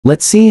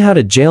Let's see how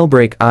to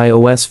jailbreak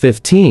iOS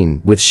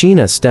 15 with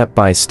Xina step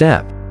by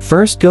step.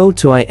 First, go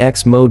to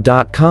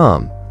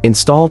ixmo.com,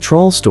 install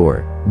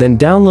TrollStore, then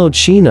download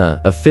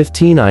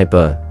XinaA15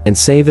 IPA and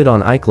save it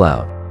on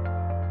iCloud.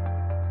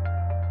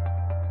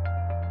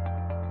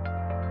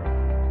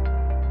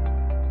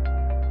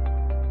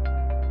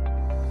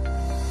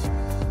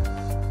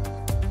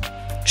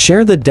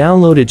 Share the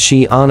downloaded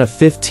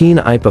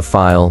XinaA15 IPA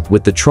file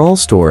with the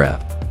TrollStore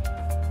app.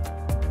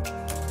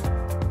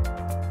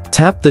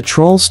 Tap the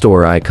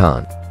TrollStore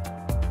icon.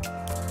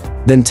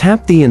 Then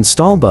tap the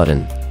Install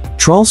button.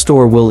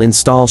 TrollStore will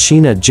install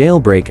Xina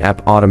Jailbreak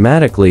app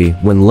automatically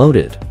when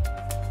loaded.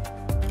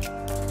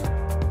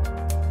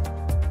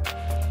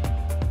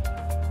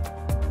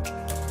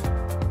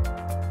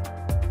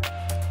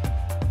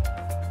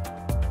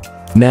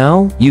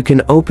 Now, you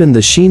can open the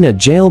Xina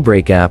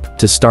Jailbreak app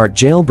to start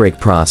jailbreak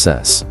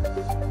process.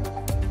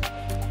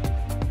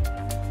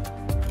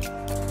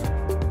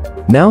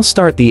 Now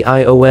start the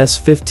iOS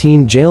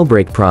 15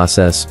 jailbreak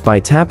process by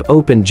tap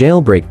Open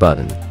Jailbreak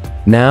button.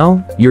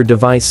 Now, your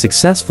device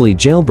successfully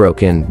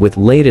jailbroken with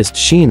latest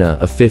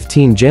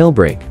XinaA15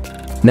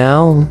 Jailbreak.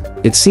 Now,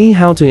 let's see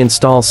how to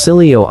install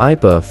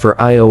Sileo-IPA for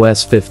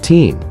iOS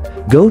 15.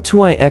 Go to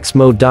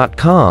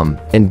ixmo.com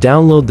and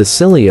download the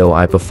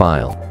Sileo-IPA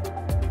file.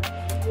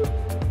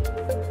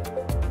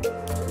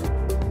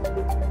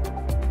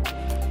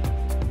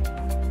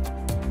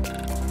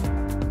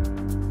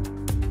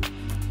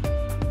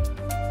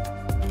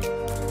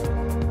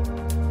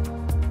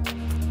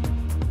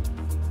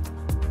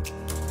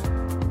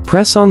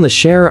 Press on the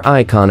share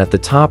icon at the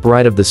top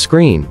right of the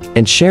screen,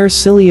 and share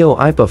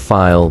Sileo-IPA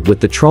file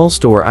with the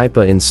TrollStore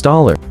IPA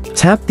installer.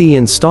 Tap the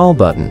Install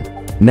button.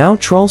 Now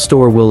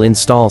TrollStore will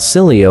install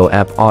Sileo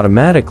app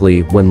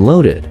automatically when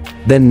loaded.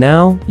 Then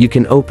now, you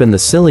can open the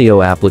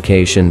Sileo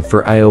application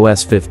for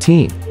iOS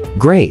 15.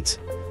 Great!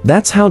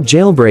 That's how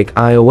jailbreak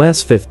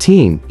iOS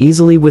 15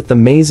 easily with the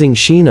amazing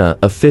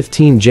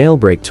XinaA15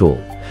 Jailbreak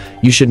tool.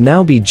 You should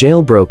now be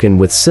jailbroken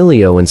with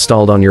Sileo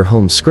installed on your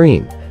home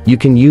screen. You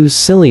can use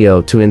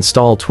Sileo to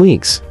install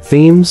tweaks,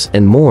 themes,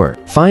 and more.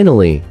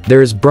 Finally,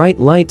 there is bright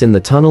light in the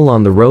tunnel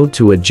on the road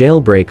to a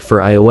jailbreak for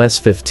iOS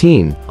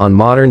 15 on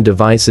modern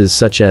devices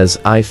such as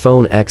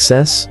iPhone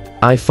XS,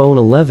 iPhone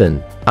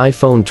 11,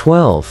 iPhone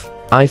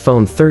 12,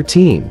 iPhone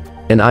 13,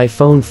 and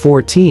iPhone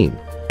 14.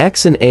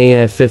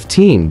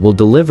 XinaA15 will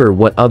deliver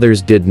what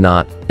others did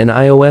not, an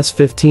iOS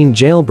 15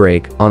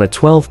 jailbreak on a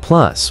 12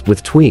 Plus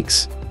with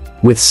tweaks.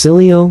 With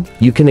Sileo,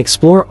 you can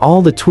explore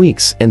all the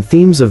tweaks and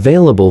themes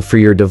available for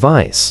your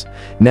device.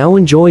 Now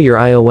enjoy your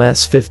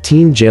iOS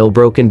 15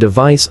 jailbroken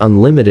device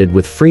unlimited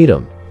with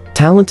freedom.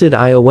 Talented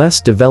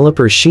iOS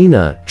developer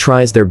Xina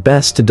tries their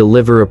best to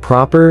deliver a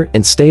proper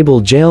and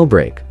stable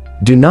jailbreak.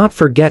 Do not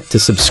forget to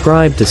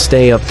subscribe to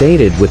stay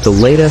updated with the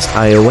latest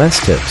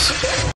iOS tips.